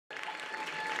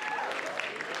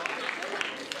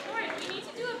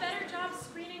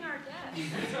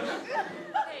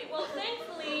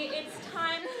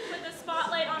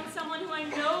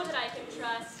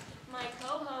my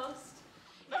co-host.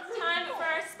 It's time for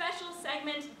our special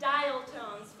segment, Dial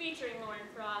Tones, featuring Lauren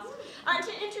Frost.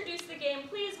 To introduce the game,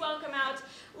 please welcome out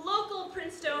local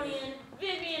Princetonian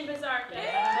Vivian Bazarka.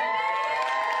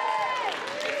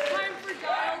 It's time for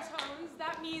Dial Tones.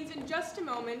 That means in just a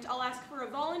moment, I'll ask for a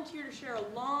volunteer to share a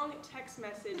long text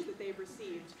message that they've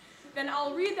received. Then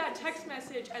I'll read that text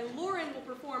message, and Lauren will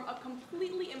perform a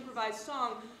completely improvised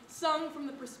song sung from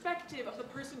the perspective of the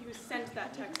person who sent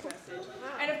that text message.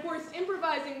 And of course,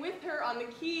 improvising with her on the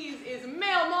keys is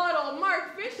male model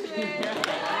Mark Fishman. Now,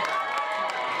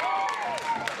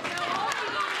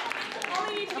 all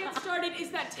we need to get started is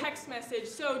that text message.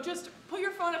 So just put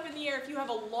your phone up in the air if you have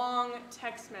a long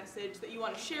text message that you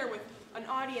want to share with an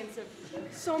audience of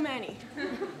so many.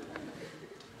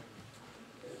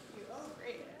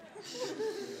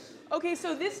 Okay,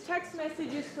 so this text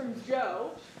message is from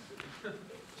Joe.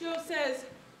 Joe says,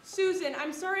 Susan,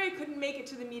 I'm sorry I couldn't make it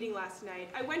to the meeting last night.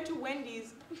 I went to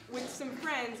Wendy's with some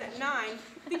friends at 9,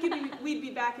 thinking we'd be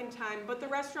back in time, but the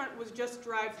restaurant was just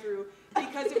drive-through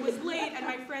because it was late and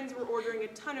my friends were ordering a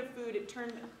ton of food, it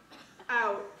turned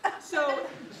out. So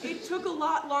it took a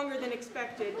lot longer than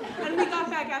expected, and we got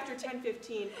back after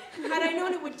 10:15. Had I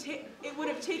known it would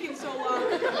have taken so long,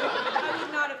 I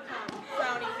would not have come.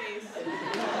 Frowny face.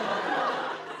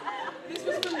 This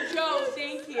was from Joe,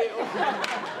 thank you.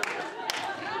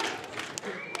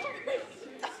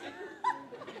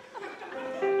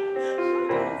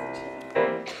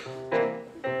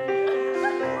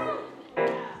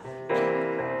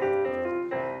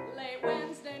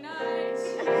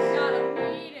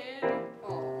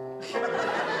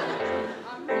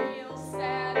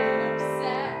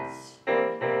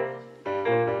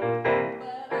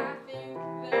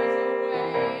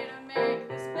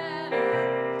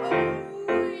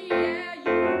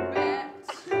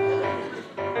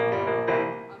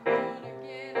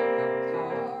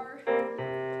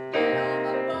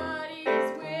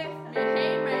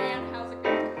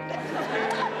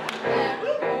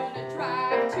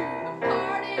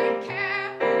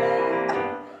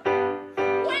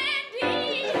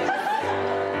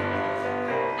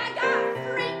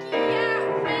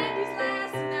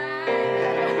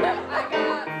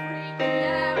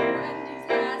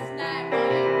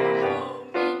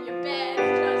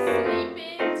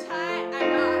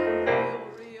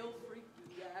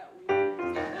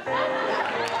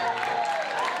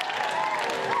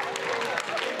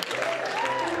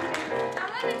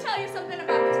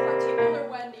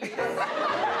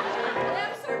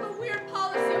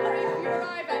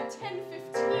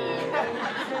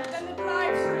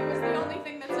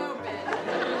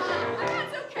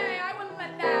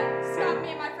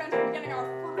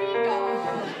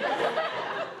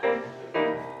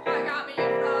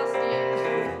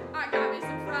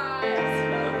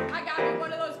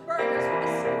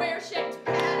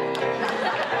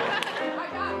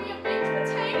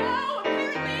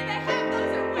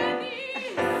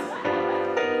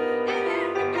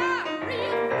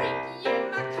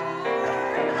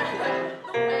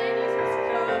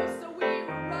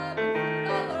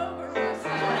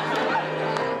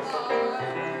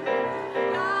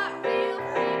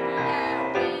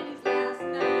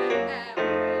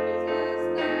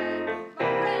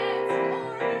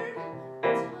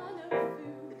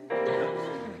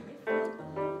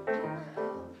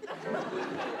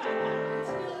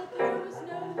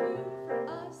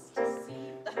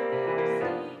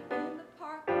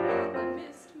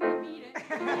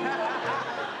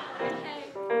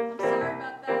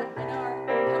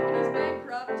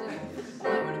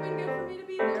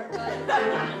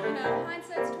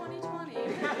 Hindsight's